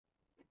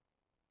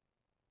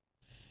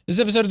This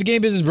episode of the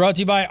Game Biz is brought to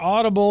you by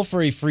Audible.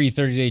 For a free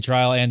 30-day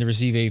trial and to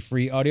receive a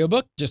free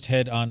audiobook, just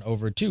head on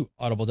over to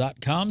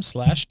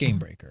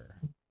audible.com/gamebreaker.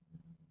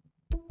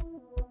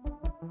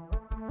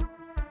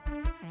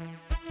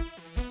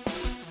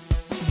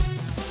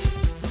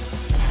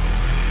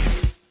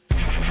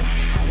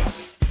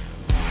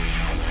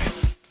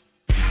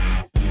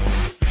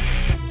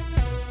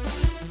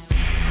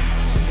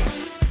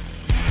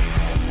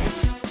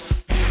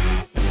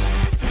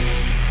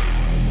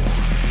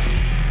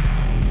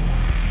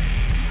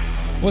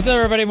 What's up,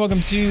 everybody?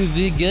 Welcome to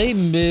the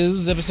Game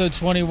Biz, episode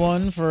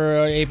 21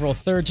 for April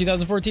 3rd,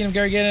 2014. I'm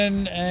Gary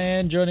Gannon,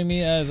 and joining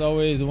me, as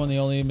always, the one, the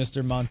only,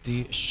 Mr.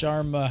 Monty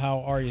Sharma.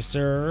 How are you,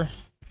 sir?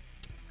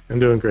 I'm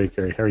doing great,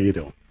 Gary. How are you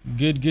doing?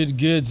 Good, good,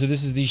 good. So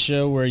this is the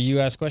show where you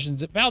ask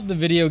questions about the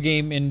video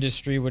game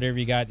industry, whatever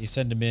you got, you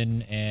send them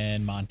in,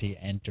 and Monty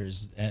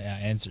answers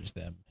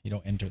them. You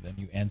don't enter them,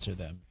 you answer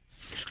them.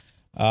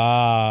 We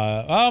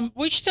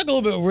should talk a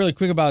little bit really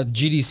quick about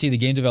GDC, the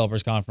Game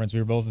Developers Conference. We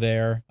were both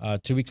there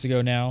 2 weeks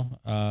ago now,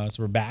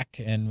 so we're back,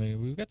 and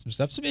we've got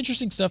some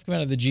interesting stuff coming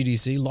out of the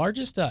GDC,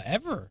 largest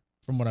ever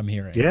from what I'm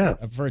hearing. Yeah,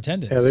 for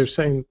attendance. Yeah, they're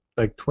saying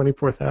like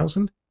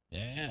 24,000.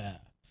 Yeah,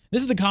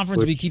 this is the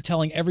conference we keep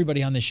telling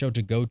everybody on this show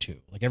to go to.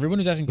 Like everyone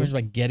who's asking questions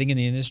about getting in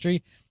the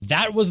industry,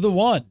 that was the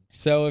one.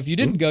 So if you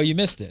didn't go, you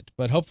missed it.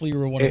 But hopefully you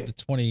were one of the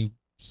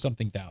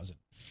 20-something thousand.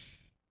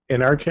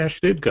 And our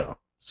cash did go.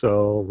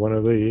 So one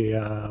of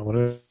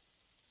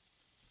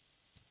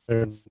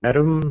met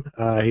him.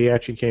 He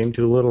actually came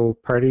to a little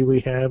party we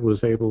had,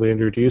 was able to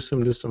introduce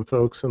him to some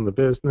folks in the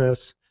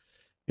business,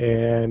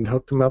 and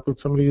hooked him up with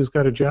somebody who's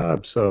got a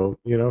job. So,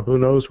 you know, who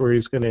knows where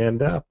he's going to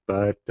end up,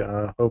 but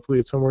hopefully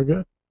it's somewhere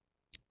good.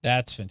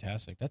 That's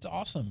fantastic. That's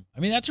awesome. I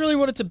mean, that's really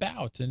what it's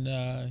about.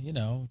 And, you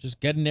know, just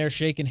getting there,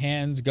 shaking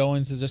hands,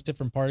 going to just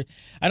different parties.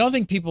 I don't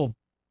think people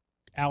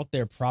out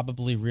there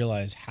probably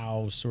realize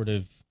how sort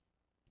of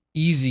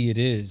easy it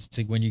is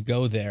to, when you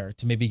go there,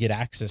 to maybe get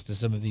access to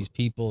some of these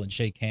people and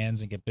shake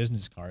hands and get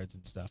business cards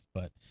and stuff.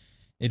 But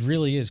it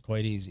really is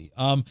quite easy.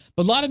 But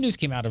a lot of news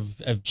came out of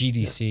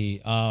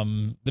GDC.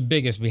 The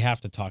biggest, we have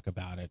to talk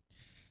about it.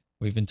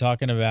 We've been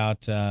talking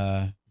about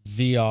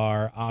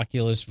VR,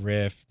 Oculus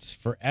Rift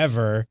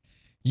forever.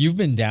 You've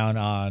been down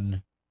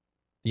on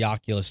the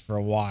Oculus for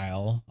a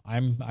while.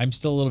 I'm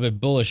still a little bit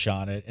bullish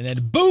on it. And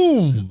then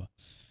boom,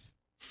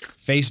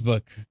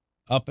 Facebook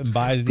up and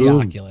buys the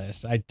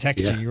Oculus. I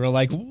texted you. You were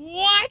like,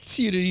 what?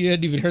 You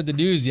hadn't even heard the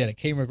news yet. It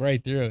came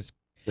right through.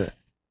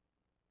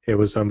 It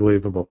was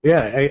unbelievable.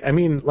 Yeah, I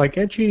mean, like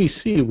at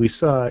GDC, we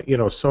saw, you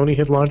know, Sony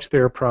had launched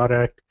their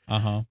product.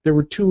 There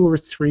were 2 or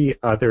 3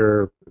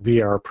 other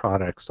VR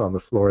products on the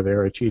floor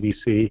there at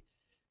GDC.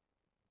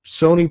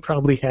 Sony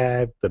probably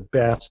had the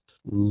best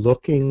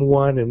looking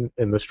one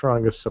and the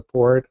strongest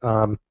support.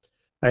 I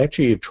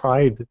actually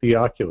tried the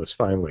Oculus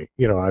finally.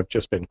 You know, I've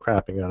just been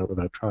crapping on it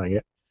without trying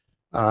it.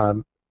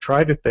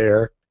 Tried it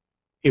there.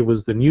 It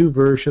was the new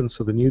version,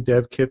 so the new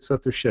dev kits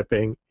that they're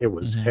shipping. It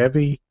was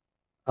heavy.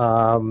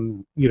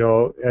 You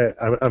know,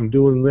 I'm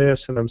doing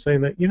this and I'm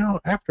saying that, you know,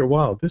 after a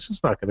while, this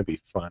is not going to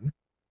be fun.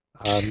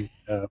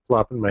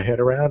 Flopping my head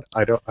around.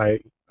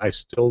 I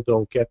still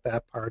don't get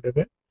that part of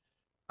it.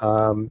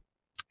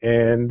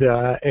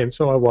 And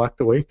so I walked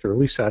away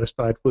thoroughly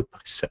satisfied with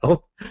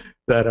myself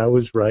that I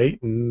was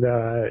right, and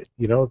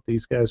you know,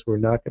 these guys were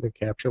not going to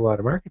capture a lot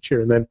of market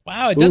share. And then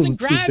wow, it doesn't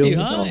grab you,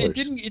 huh? It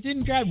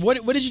didn't grab.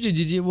 What did you do?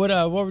 Did you what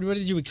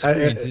did you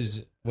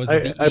experience? Was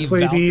it the Eve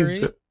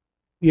Valkyrie?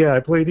 Yeah, I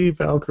played Eve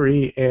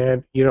Valkyrie,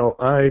 and you know,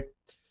 I've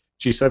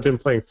been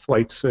playing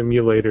flight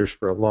simulators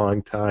for a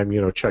long time.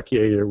 You know, Chuck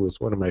Yeager was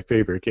one of my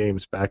favorite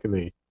games back in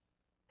the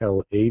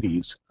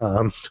 80s.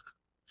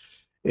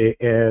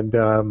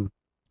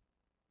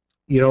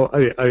 You know,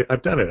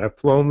 I've done it. I've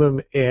flown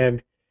them,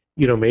 and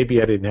you know, maybe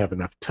I didn't have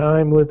enough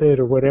time with it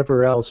or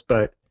whatever else,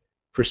 but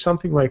for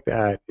something like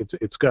that,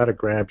 it's got to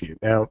grab you.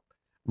 Now,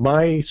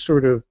 my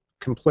sort of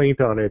complaint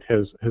on it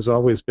has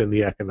always been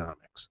the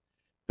economics.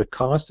 The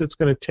cost it's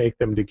going to take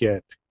them to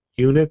get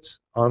units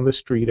on the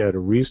street at a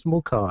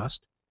reasonable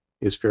cost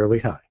is fairly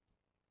high.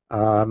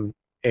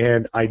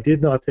 And I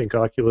did not think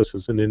Oculus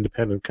as an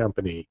independent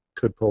company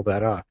could pull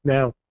that off.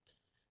 Now,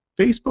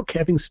 Facebook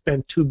having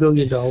spent $2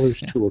 billion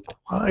to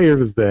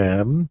acquire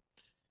them,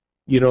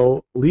 you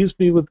know, leaves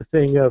me with the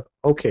thing of,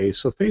 okay,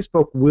 so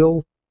Facebook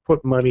will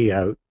put money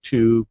out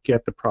to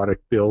get the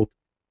product built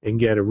and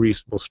get a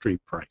reasonable street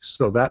price.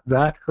 So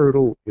that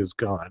hurdle is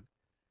gone.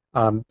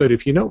 But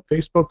if you know,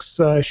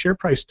 Facebook's share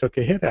price took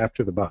a hit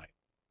after the buy.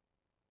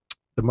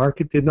 The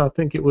market did not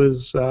think it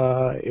was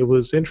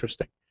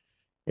interesting.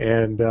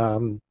 And,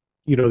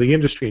 you know, the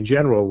industry in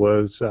general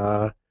was...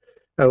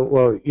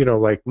 well, you know,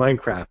 like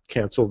Minecraft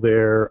canceled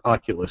their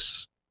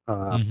Oculus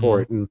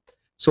port, and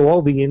so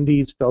all the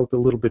indies felt a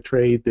little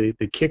betrayed. The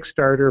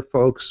Kickstarter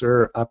folks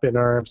are up in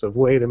arms of,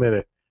 wait a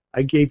minute,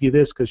 I gave you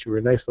this because you were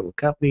a nice little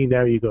company,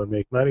 now you go and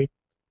make money.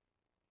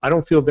 I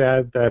don't feel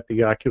bad that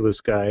the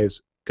Oculus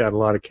guys got a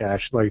lot of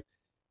cash. Like,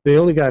 they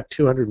only got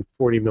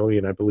 $240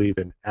 million, I believe,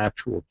 in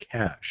actual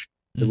cash.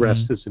 The Mm-hmm.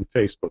 rest is in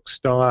Facebook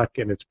stock,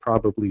 and it's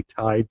probably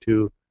tied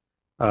to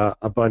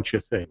a bunch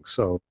of things.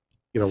 So,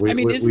 I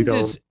mean, we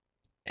don't.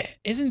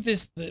 isn't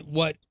this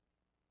what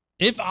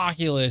if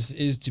Oculus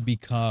is to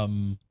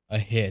become a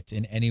hit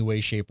in any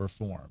way, shape, or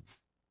form?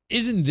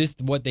 Isn't this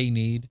what they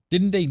need?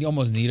 Didn't they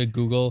almost need a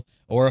Google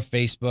or a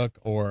Facebook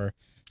or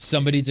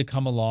somebody to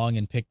come along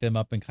and pick them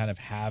up and kind of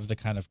have the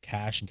kind of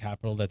cash and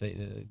capital that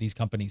these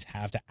companies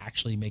have to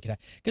actually make it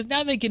happen? Because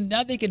now they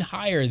can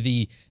hire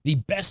the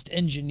best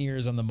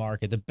engineers on the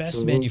market, the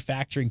best Mhm.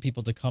 manufacturing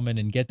people to come in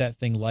and get that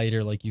thing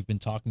lighter, like you've been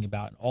talking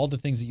about, and all the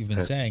things that you've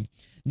been saying.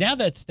 Now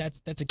that's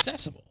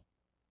accessible.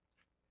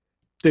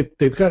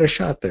 They've got a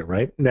shot there,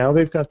 right? Now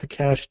they've got the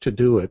cash to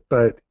do it.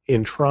 But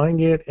in trying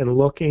it and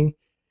looking,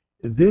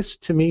 this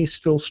to me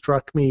still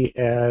struck me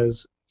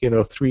as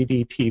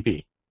 3D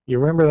TV. You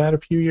remember that a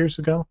few years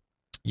ago?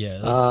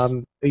 Yes.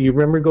 You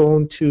remember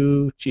going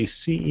to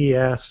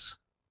CES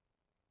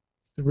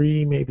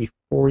 3, maybe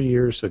 4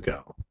 years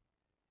ago,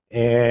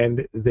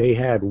 and they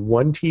had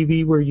one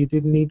TV where you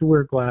didn't need to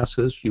wear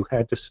glasses. You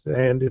had to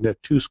stand in a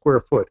 2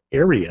 square foot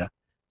area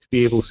to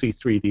be able to see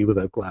 3D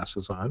without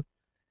glasses on,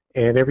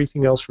 and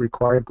everything else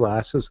required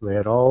glasses. And they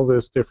had all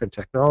this different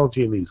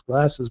technology and these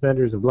glasses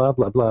vendors and blah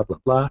blah blah blah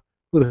blah.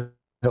 Who the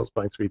hell's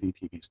buying 3D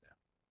TVs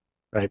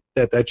now? Right?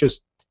 That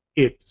just,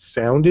 it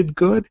sounded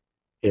good.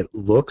 It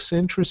looks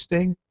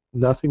interesting.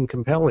 Nothing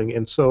compelling.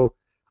 And so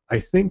I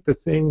think the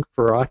thing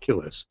for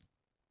Oculus,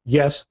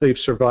 yes, they've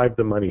survived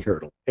the money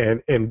hurdle,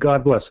 and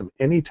God bless them.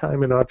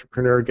 Anytime an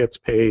entrepreneur gets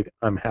paid,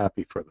 I'm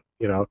happy for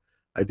them.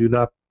 I do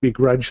not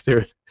begrudge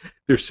their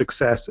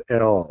success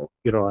at all.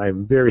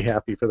 I'm very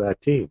happy for that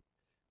team,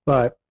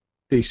 but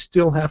they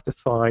still have to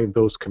find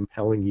those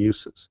compelling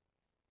uses,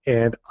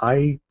 and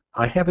I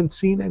haven't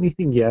seen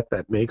anything yet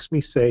that makes me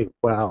say,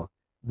 wow,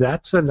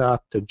 that's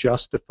enough to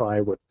justify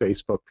what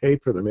Facebook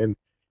paid for them. And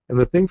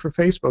the thing for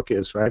Facebook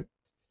is, right,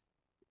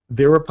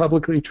 they're a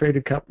publicly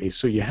traded company,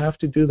 so you have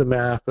to do the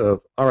math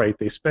of, all right,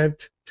 they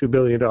spent $2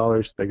 billion,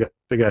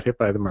 they got hit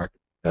by the market.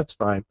 That's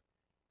fine.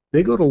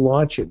 They go to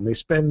launch it and they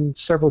spend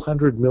several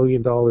 $100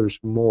 million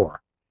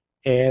more.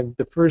 And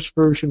the first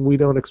version, we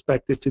don't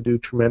expect it to do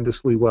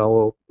tremendously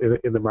well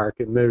in the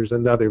market. And there's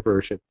another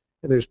version,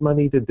 and there's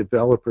money to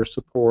developer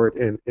support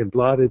and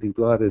blah de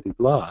blah de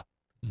blah.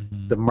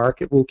 Mm-hmm. The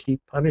market will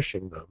keep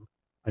punishing them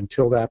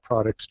until that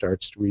product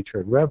starts to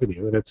return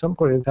revenue. And at some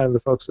point in time, the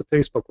folks at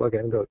Facebook look at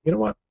it and go, you know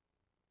what?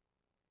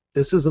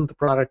 This isn't the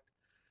product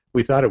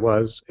we thought it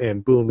was,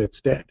 and boom,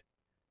 it's dead.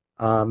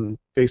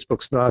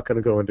 Facebook's not going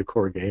to go into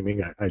core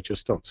gaming. I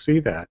just don't see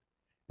that.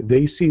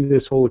 They see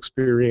this whole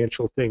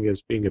experiential thing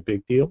as being a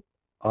big deal.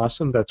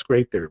 Awesome, that's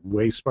great. They're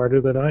way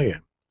smarter than I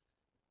am.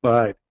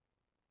 But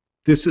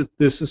this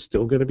is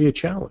still going to be a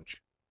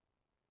challenge.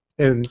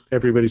 And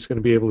everybody's going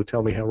to be able to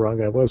tell me how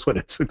wrong I was when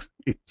it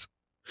succeeds.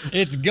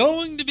 It's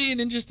going to be an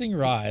interesting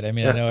ride. I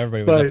mean, I Yeah, know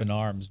everybody was up in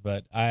arms,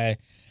 but yeah,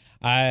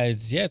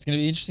 it's going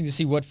to be interesting to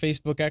see what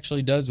Facebook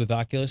actually does with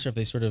Oculus, or if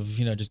they sort of,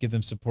 just give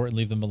them support and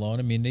leave them alone.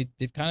 I mean,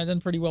 they've kind of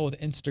done pretty well with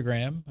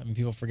Instagram. I mean,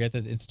 people forget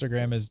that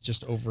Instagram is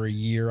just over a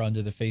year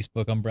under the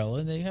Facebook umbrella,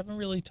 and they haven't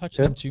really touched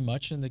them too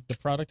much, and the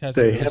product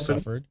hasn't really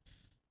suffered.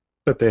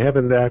 But they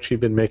haven't actually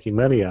been making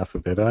money off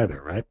of it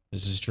either, right?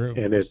 This is true.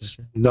 And it's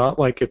not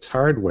like it's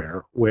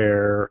hardware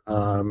where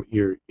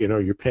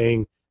you're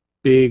paying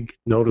big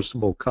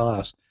noticeable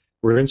costs.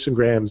 Where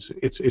Instagram's,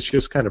 it's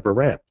just kind of a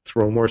rent.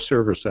 Throw more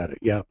servers at it.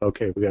 Yeah,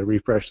 okay, we got to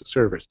refresh the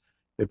servers.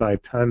 They buy a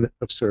ton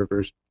of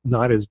servers,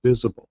 not as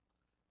visible.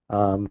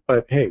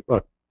 But hey,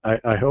 look,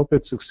 I hope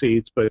it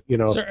succeeds. But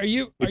so are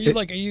you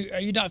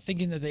not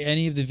thinking that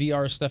any of the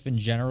VR stuff in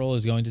general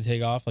is going to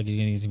take off? Like, it's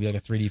going to be like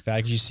a 3D fad?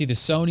 Because you see the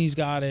Sony's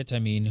got it. I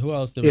mean, who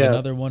else? There was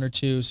another one or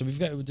two. So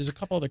there's a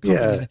couple other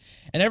companies,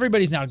 and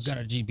everybody's now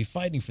going to be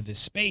fighting for this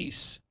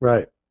space.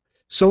 Right.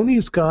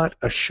 Sony's got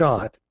a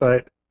shot,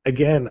 but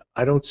again,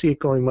 I don't see it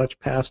going much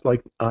past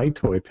like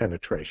iToy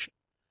penetration.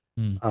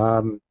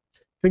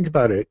 Think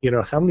about it.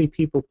 How many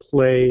people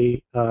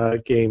play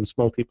games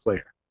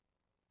multiplayer?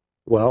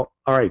 Well,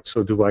 all right.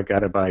 So do I got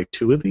to buy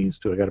 2 of these?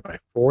 Do I got to buy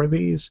 4 of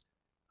these?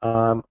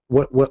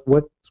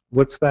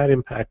 What's that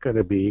impact going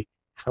to be?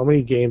 How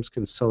many games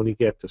can Sony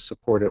get to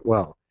support it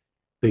well?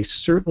 They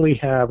certainly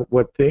have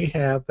what they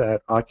have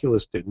that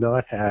Oculus did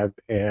not have,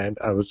 and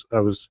I was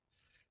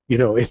in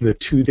the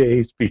 2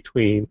 days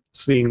between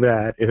seeing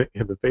that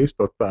in the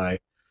Facebook buy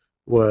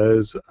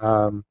was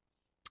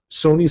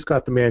Sony's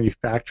got the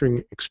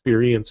manufacturing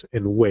experience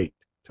and weight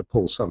to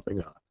pull something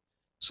off.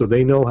 So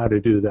they know how to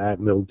do that,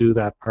 and they'll do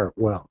that part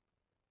well.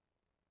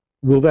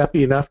 Will that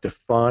be enough to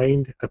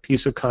find a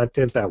piece of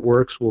content that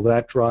works? Will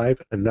that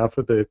drive enough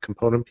of the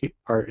component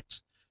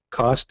parts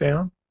cost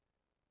down?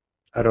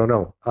 I don't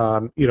know.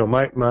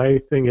 My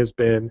thing has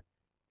been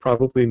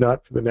probably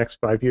not for the next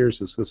 5 years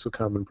is this a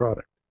common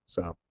product.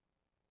 So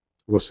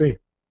we'll see.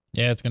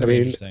 Yeah, it's going to be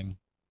interesting.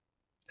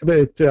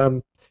 But,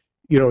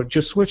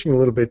 just switching a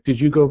little bit, did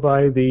you go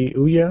by the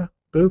Ouya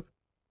booth?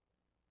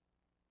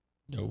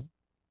 No,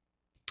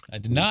 I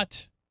did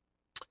not.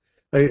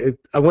 I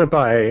went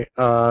by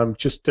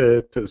just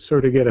to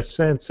sort of get a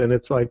sense, and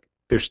it's like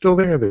they're still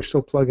there. They're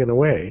still plugging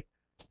away.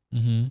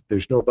 Mm-hmm.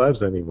 There's no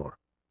buzz anymore,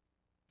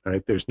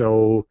 right? There's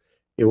no.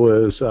 It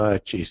was,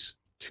 geez,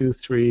 2,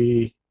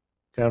 3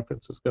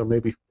 conferences ago,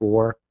 maybe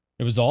 4.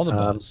 It was all the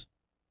Um, buzz.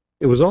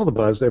 it was all the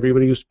buzz.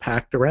 Everybody was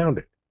packed around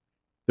it.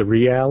 The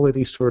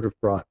reality sort of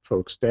brought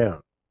folks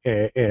down,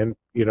 and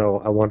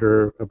I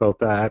wonder about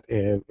that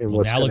and Well,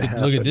 what's now going to look at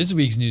happen. this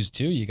week's news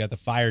too. You got the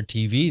Fire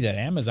TV that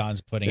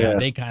Amazon's putting out. Yeah,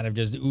 They kind of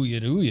just ooh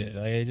it.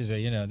 They just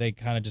they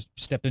kind of just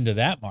stepped into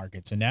that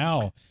market. So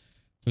now,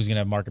 who's going to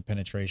have market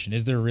penetration?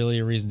 Is there really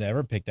a reason to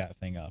ever pick that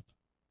thing up?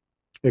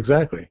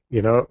 exactly.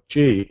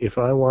 Gee, if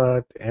I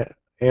want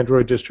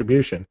Android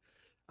distribution,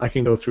 I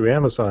can go through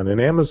Amazon.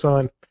 And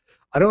Amazon,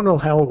 I don't know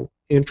how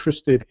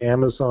interested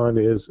Amazon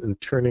is in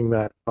turning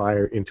that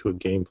Fire into a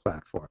game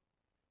platform.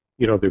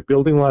 They're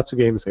building lots of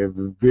games. They have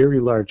a very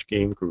large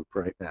game group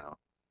right now.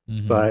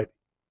 Mm-hmm. But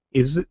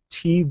is it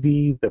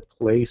TV the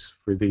place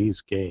for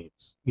these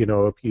games?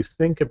 If you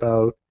think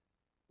about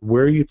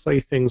where you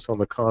play things on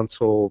the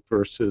console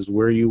versus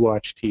where you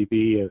watch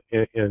TV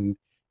and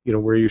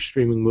where you're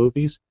streaming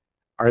movies,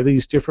 are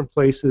these different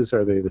places?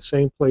 Are they the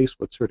same place?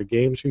 What sort of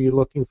games are you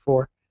looking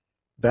for?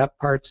 That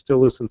part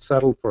still isn't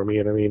settled for me.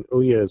 And I mean,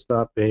 Ouya has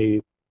not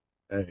made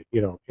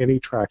any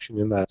traction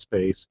in that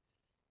space.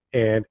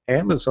 And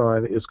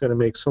Amazon is going to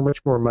make so much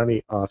more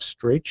money off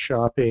straight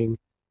shopping,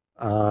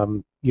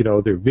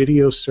 their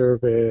video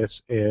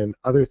service and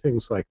other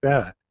things like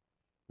that,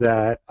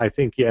 that I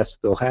think, yes,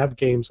 they'll have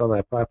games on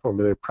that platform,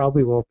 but it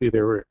probably won't be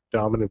their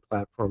dominant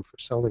platform for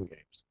selling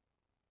games.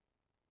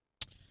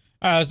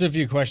 All right, let's do a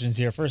few questions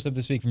here. First up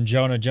this week from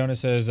Jonah. Jonah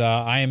says,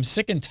 I am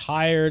sick and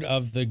tired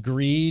of the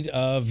greed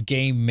of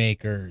game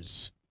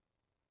makers.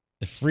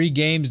 The free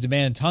games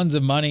demand tons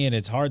of money, and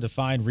it's hard to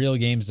find real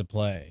games to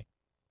play.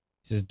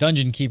 He says,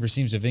 Dungeon Keeper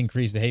seems to have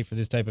increased the hate for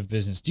this type of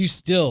business. Do you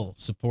still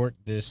support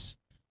this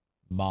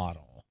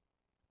model?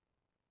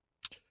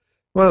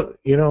 Well,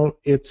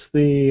 it's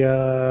the,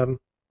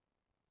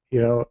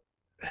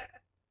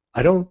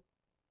 I don't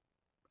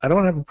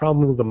have a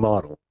problem with the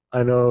model.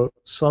 I know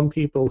some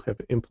people have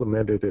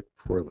implemented it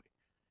poorly,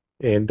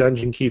 and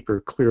Dungeon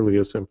Keeper clearly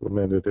has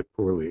implemented it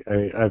poorly.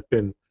 I've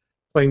been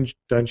playing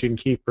Dungeon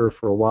Keeper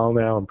for a while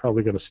now. I'm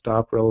probably going to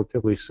stop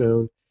relatively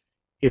soon.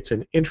 It's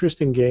an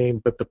interesting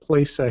game, but the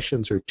play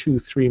sessions are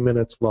 2-3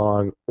 minutes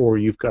long, or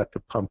you've got to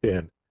pump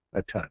in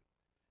a ton.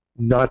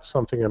 Not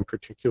something I'm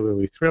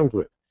particularly thrilled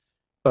with.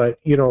 But,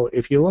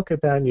 if you look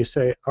at that and you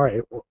say, all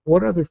right,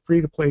 what other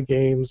free-to-play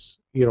games,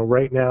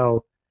 right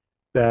now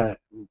that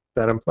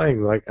I'm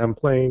playing? Like, I'm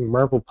playing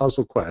Marvel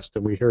Puzzle Quest,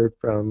 and we heard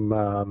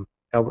from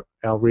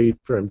Al Reed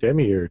from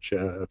Demiurge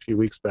a few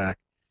weeks back.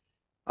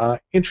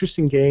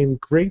 Interesting game,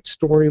 great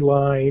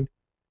storyline.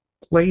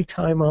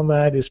 Playtime on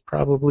that is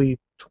probably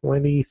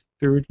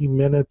 20-30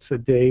 minutes a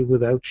day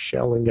without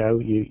shelling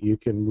out. You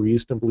can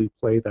reasonably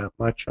play that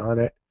much on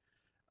it.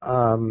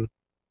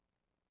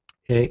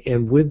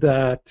 And with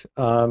that,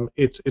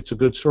 it's a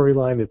good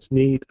storyline. It's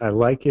neat. I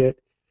like it.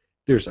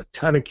 There's a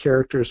ton of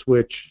characters,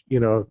 which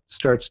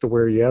starts to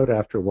wear you out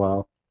after a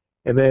while.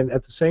 And then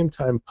at the same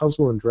time,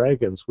 Puzzle and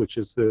Dragons, which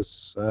is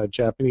this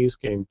Japanese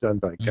game done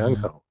by Gung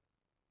Ho,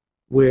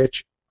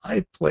 which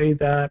I play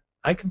that.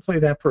 I can play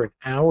that for an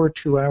hour,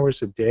 2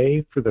 hours a day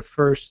for the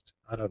first,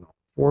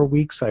 4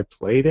 weeks I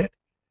played it.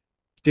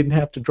 Didn't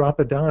have to drop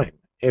a dime.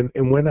 And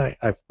when I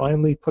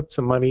finally put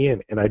some money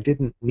in, and I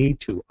didn't need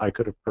to, I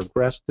could have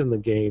progressed in the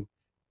game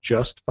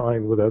just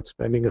fine without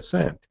spending a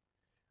cent.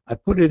 I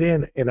put it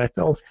in, and I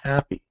felt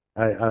happy.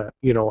 I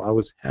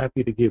was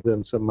happy to give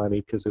them some money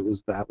because it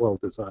was that well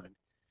designed.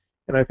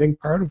 And I think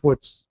part of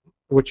what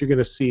you're going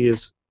to see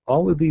is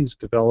all of these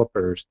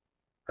developers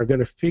are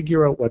going to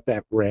figure out what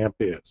that ramp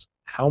is.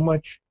 How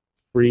much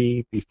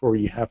free before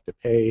you have to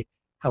pay?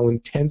 How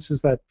intense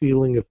is that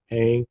feeling of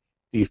paying?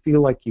 Do you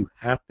feel like you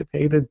have to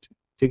pay to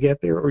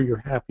get there, or you're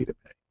happy to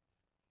pay?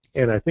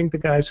 And I think the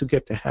guys who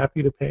get to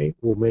happy to pay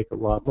will make a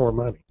lot more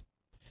money.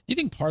 Do you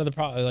think part of the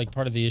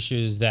part of the issue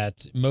is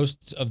that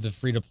most of the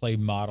free to play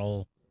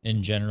model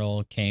in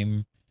general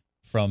came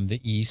from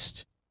the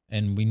East,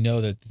 and we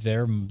know that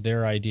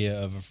their idea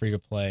of a free to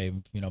play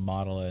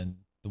model and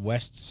the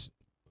West's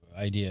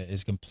idea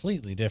is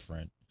completely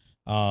different.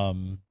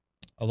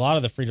 A lot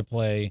of the free to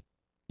play,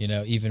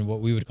 even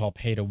what we would call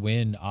pay to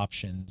win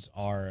options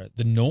are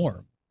the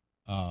norm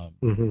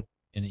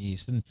in the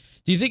East. And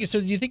do you think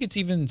it's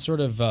even sort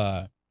of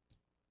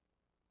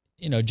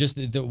just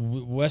the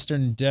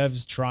Western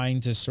devs trying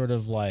to sort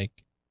of like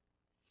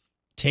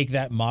take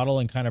that model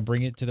and kind of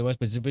bring it to the West,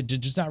 but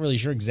just not really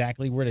sure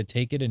exactly where to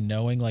take it, and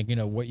knowing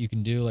what you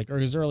can do,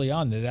 because early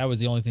on that was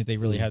the only thing they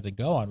really had to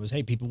go on was,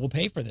 hey, people will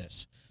pay for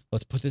this.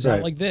 Let's put this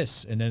out like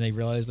this. And then they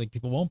realized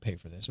people won't pay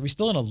for this. Are we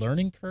still in a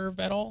learning curve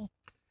at all?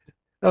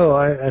 Oh,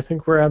 I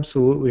think we're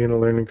absolutely in a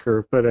learning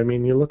curve. But I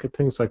mean, you look at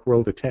things like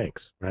World of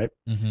Tanks, right?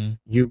 Mm-hmm.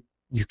 You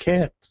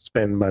can't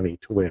spend money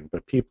to win,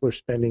 but people are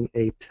spending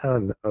a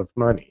ton of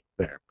money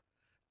there.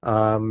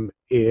 Puzzle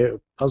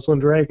and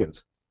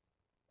Dragons,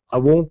 I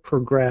won't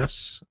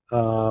progress.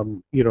 I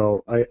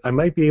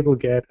might be able to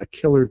get a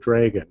killer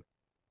dragon,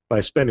 by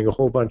spending a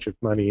whole bunch of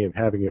money and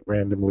having it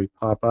randomly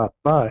pop up.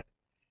 But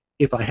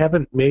if I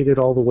haven't made it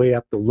all the way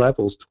up the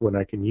levels to when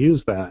I can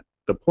use that,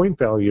 the point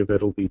value of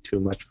it will be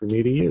too much for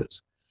me to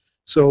use.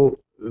 So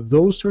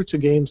those sorts of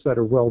games that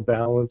are well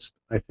balanced,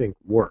 I think,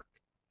 work.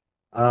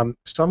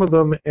 Some of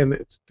them,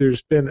 and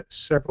there's been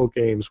several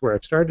games where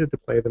I've started to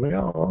play them and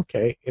go, oh,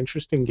 okay,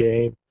 interesting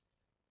game.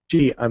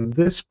 Gee, I'm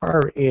this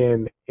far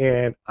in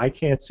and I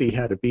can't see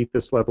how to beat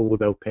this level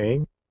without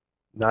paying.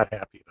 Not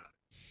happy about it.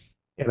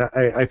 And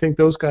I think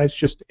those guys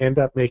just end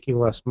up making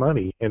less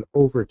money, and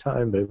over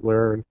time they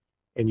learn,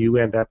 and you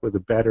end up with a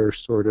better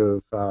sort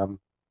of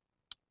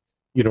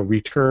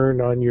return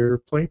on your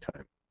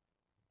playtime.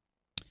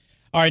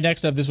 All right,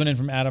 next up, this one in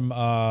from Adam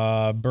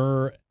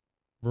Berendt.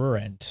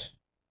 Berendt.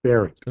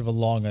 Bit of a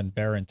long one,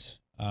 Berendt.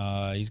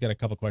 He's got a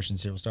couple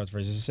questions here. We'll start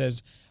first. He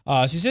says,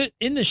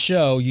 in the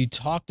show, you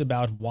talked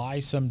about why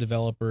some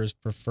developers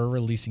prefer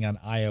releasing on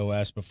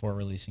iOS before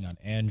releasing on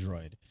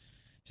Android.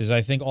 He says,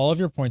 I think all of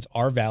your points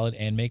are valid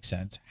and make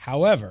sense.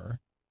 However,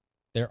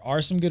 there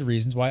are some good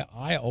reasons why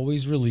I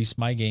always release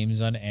my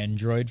games on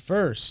Android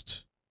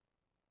first.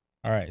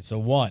 All right, so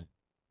one.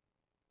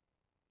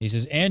 He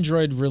says,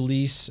 Android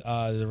release,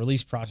 the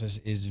release process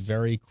is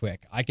very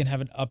quick. I can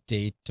have an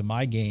update to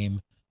my game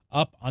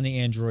up on the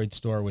Android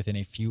store within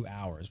a few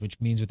hours,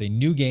 which means with a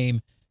new game,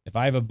 if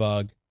I have a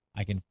bug,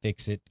 I can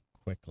fix it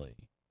quickly.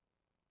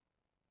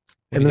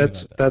 And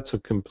that's a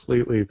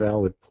completely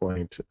valid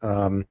point.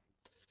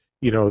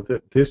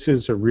 This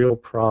is a real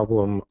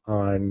problem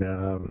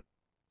on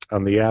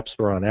the App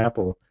Store on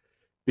Apple,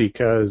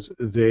 because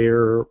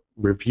their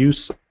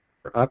reviews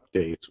for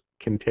updates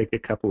can take a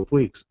couple of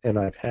weeks, and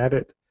I've had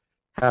it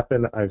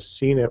happen. I've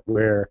seen it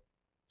where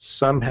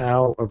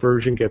somehow a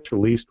version gets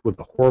released with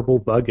a horrible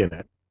bug in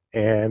it,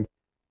 and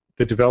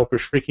the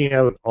developer's freaking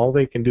out. All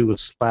they can do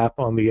is slap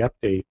on the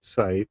update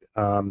site,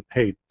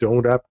 hey,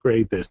 don't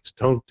upgrade this,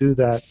 don't do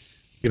that.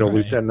 Right.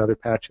 We've got another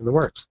patch in the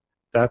works.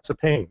 That's a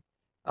pain.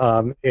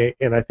 And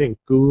I think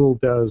Google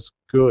does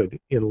good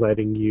in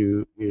letting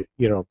you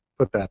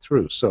put that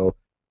through. So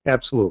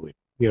absolutely,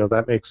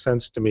 that makes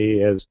sense to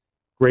me as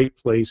great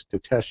place to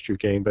test your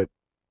game. But,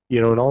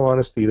 in all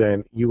honesty,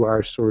 then you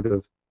are sort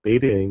of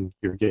betaing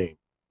your game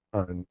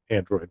on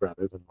Android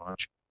rather than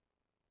launch.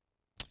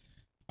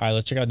 All right,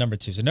 let's check out number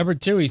 2. So number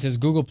 2, he says,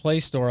 Google Play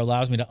Store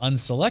allows me to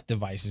unselect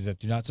devices that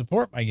do not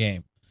support my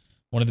game.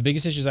 One of the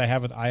biggest issues I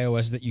have with iOS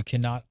is that you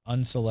cannot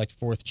unselect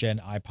 4th gen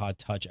iPod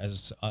Touch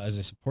as a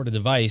supported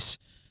device,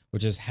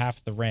 which is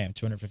half the RAM,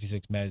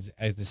 256 megs,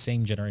 as the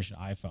same generation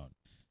iPhone.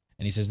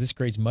 And he says this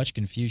creates much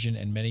confusion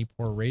and many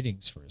poor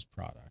ratings for his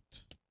product.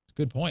 It's a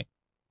good point.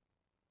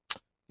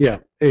 Yeah,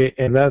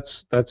 and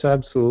that's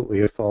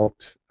absolutely a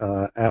fault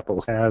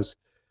Apple has.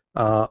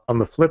 On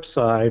the flip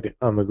side,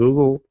 on the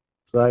Google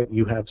side,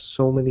 you have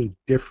so many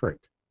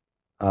different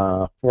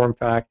form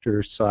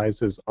factors,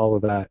 sizes, all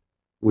of that,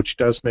 which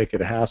does make it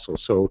a hassle.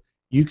 So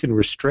you can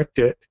restrict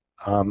it,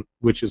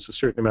 which is a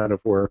certain amount of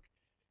work.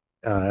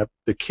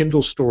 The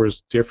Kindle store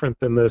is different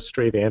than the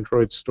straight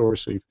Android store,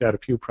 so you've got a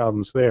few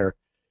problems there.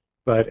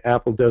 But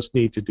Apple does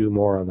need to do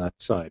more on that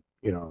side.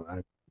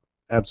 I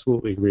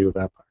absolutely agree with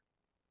that part.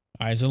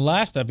 All right, so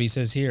last up, he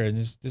says here, and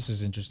this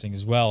is interesting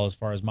as well as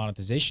far as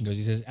monetization goes.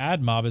 He says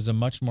AdMob is a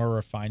much more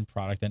refined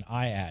product than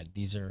iAd.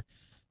 These are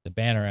the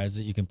banner ads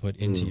that you can put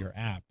into your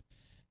app.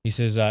 He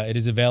says it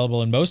is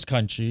available in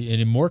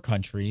in more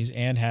countries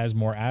and has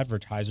more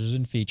advertisers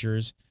and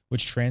features,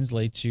 which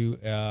translate to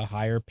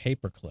higher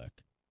pay-per-click.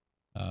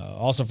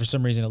 Also, for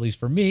some reason, at least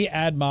for me,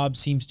 AdMob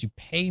seems to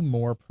pay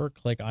more per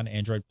click on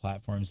Android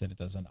platforms than it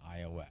does on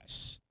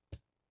iOS.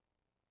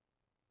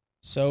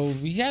 So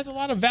he has a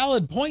lot of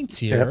valid points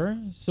here.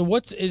 Yep. So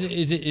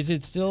is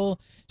it still?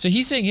 So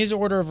he's saying his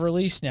order of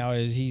release now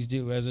is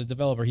as a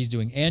developer, he's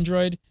doing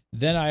Android,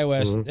 then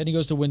iOS, then he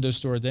goes to Windows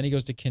Store, then he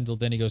goes to Kindle,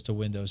 then he goes to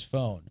Windows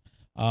Phone.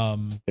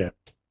 Yeah.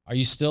 Are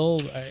you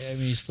still? I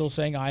mean, you still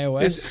saying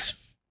iOS?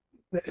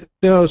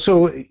 No.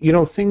 So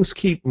things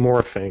keep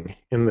morphing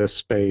in this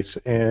space,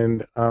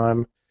 and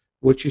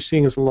what you're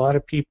seeing is a lot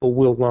of people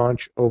will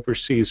launch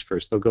overseas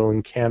first. They'll go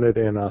in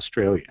Canada and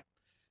Australia.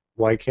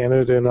 Why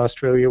Canada and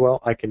Australia?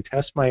 Well, I can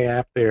test my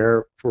app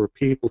there for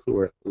people who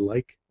are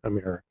like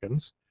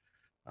Americans.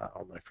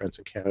 All my friends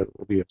in Canada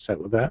will be upset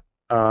with that.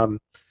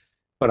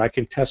 But I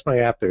can test my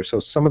app there.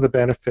 So some of the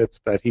benefits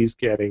that he's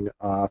getting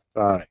off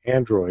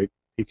Android,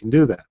 he can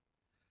do that.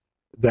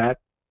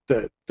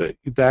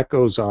 That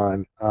goes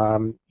on.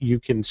 You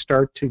can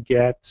start to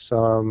get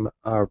some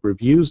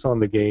reviews on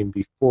the game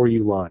before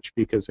you launch,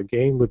 because a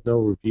game with no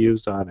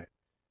reviews on it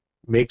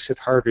makes it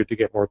harder to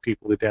get more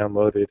people to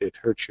download it. It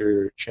hurts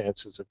your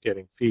chances of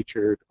getting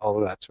featured, all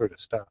of that sort of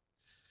stuff.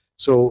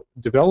 So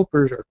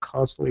developers are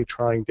constantly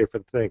trying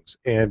different things.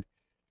 And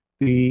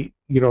the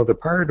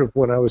part of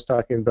when I was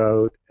talking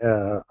about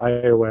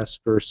iOS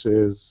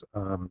versus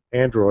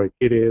Android,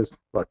 it is,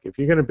 look, if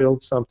you're going to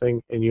build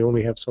something and you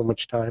only have so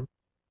much time,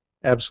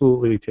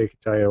 absolutely take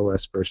it to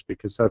iOS first,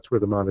 because that's where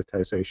the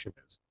monetization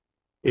is.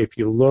 If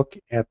you look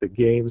at the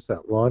games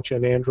that launch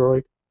on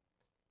Android,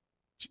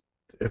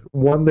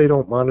 one, they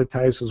don't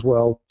monetize as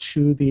well.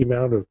 Two, the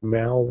amount of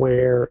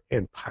malware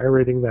and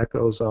pirating that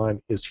goes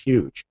on is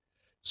huge.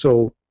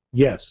 So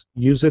yes,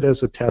 use it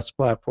as a test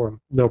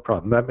platform, no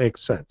problem. That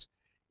makes sense.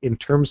 In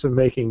terms of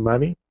making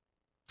money,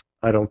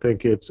 I don't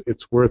think it's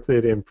worth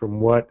it. And from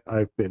what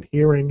I've been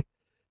hearing,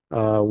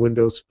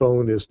 Windows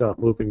Phone is not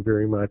moving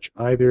very much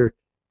either.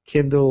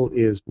 Kindle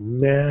is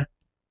meh.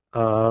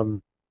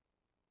 All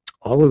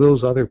of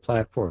those other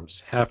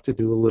platforms have to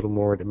do a little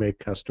more to make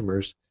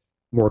customers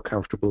more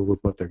comfortable with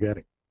what they're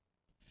getting.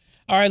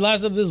 All right,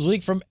 last up this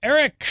week from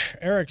Eric.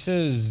 Eric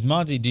says,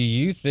 Monty, do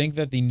you think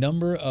that the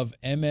number of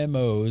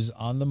MMOs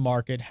on the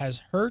market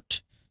has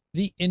hurt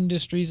the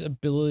industry's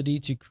ability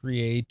to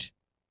create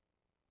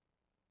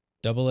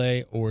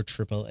AA or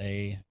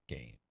AAA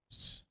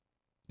games?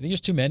 You think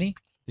there's too many?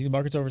 Think the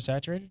market's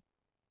oversaturated?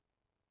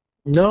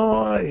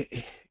 No,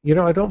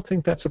 I don't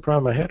think that's a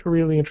problem. I had a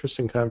really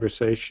interesting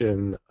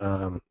conversation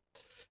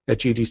at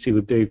GDC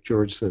with Dave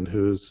Georgeson,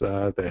 who's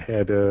the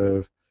head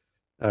of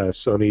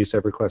Sony's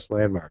EverQuest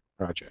Landmark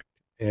project.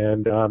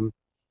 And,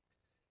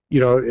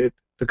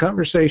 the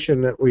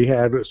conversation that we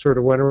had sort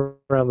of went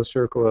around the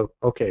circle of,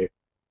 okay,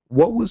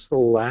 what was the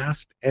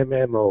last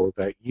MMO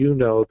that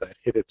that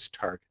hit its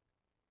target?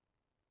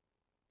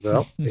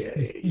 Well,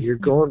 you're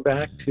going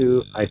back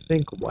to, I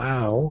think,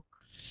 WoW.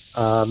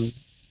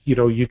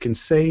 You can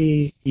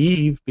say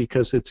Eve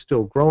because it's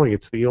still growing.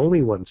 It's the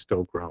only one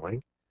still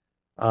growing.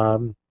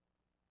 And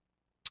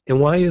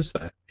why is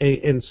that?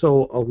 And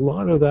so a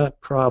lot of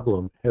that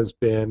problem has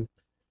been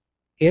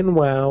in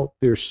WoW,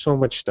 there's so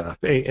much stuff.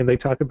 And they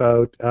talk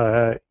about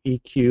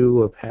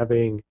EQ of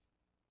having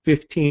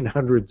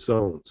 1,500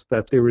 zones,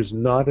 that there is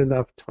not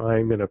enough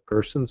time in a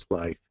person's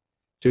life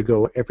to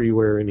go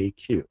everywhere in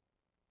EQ.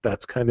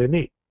 That's kind of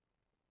neat.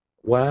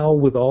 WoW,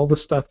 with all the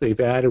stuff they've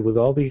added, with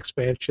all the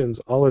expansions,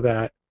 all of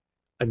that,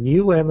 a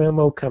new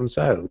MMO comes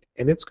out,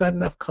 and it's got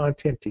enough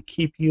content to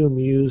keep you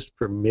amused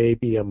for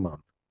maybe a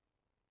month.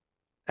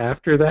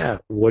 After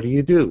that, what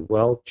do?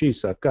 Well,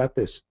 geez, I've got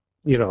this,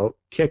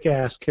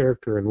 kick-ass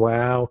character in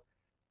WoW.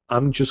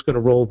 I'm just going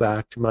to roll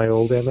back to my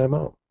old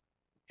MMO.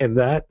 And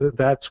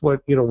that's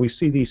what, we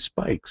see these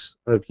spikes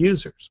of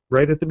users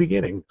right at the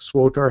beginning.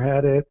 Swotar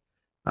had it,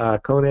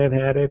 Conan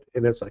had it,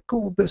 and it's like,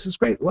 cool, this is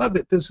great, love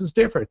it, this is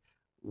different.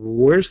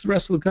 Where's the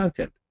rest of the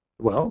content?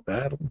 Well,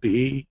 that'll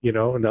be,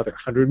 another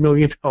 $100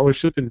 million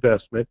of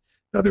investment,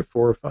 another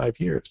 4 or 5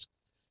 years.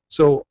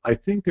 So I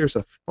think there's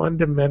a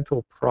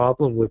fundamental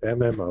problem with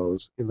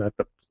MMOs in that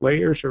the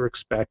players are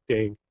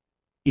expecting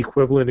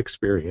equivalent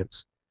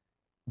experience.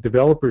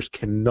 Developers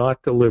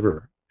cannot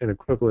deliver an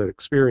equivalent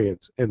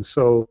experience. And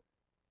so,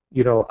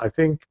 I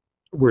think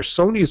where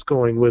Sony's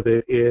going with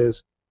it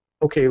is,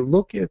 okay,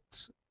 look at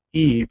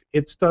Eve.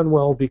 It's done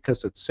well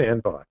because it's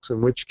sandbox,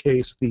 in which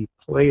case the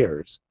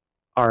players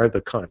are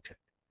the content.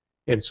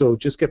 And so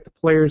just get the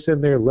players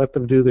in there, let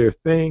them do their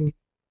thing,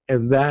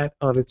 and that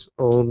on its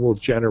own will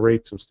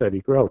generate some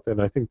steady growth.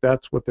 And I think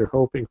that's what they're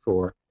hoping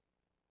for.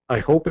 I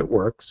hope it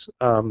works,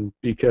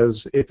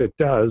 because if it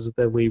does,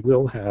 then we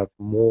will have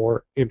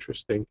more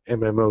interesting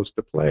MMOs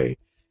to play,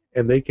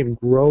 and they can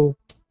grow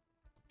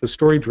the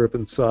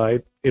story-driven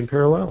side in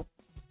parallel.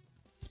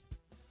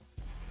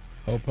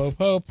 Hope.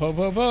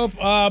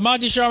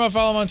 Monty Sharma,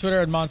 follow him on Twitter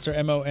at Monster,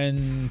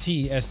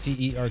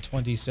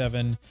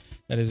 MONTSTER27.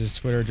 That is his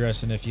Twitter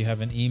address, and if you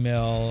have an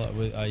email,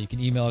 you can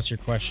email us your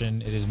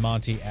question. It is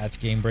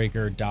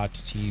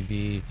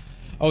monty@gamebreaker.tv.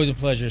 Always a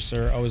pleasure,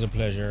 sir. Always a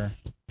pleasure.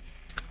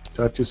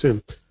 Talk to you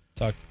soon.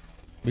 We're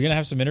going to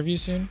have some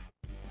interviews soon,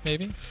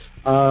 maybe?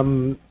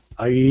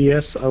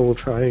 Yes, I will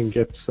try and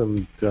get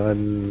some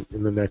done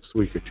in the next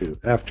week or two,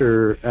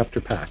 after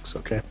PAX,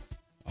 okay?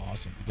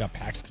 Awesome. We got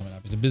PAX coming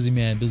up. He's a busy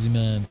man.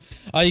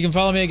 You can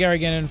follow me at Gary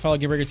Gannon, follow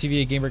GameBreaker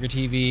TV at GameBreaker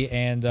TV,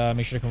 and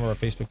make sure to come over our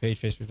Facebook page,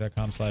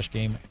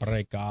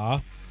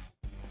 facebook.com/GameBreaker.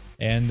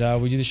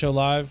 And we do the show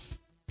live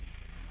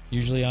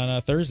usually on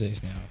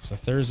Thursdays now. So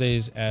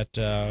Thursdays at,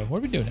 what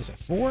are we doing? Is it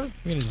 4?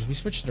 We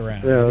switched it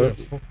around. Yeah,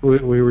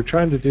 we were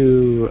trying to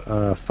do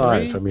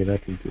 5. 3? I mean, I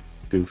can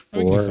do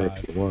 4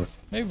 if you want.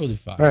 Maybe we'll do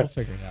 5. Right. We'll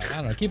figure it out. I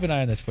don't know. Keep an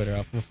eye on the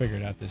Twitter. We'll figure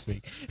it out this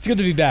week. It's good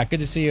to be back. Good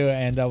to see you,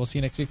 and we'll see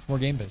you next week for more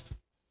Game Biz.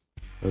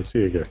 I'll see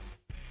you again.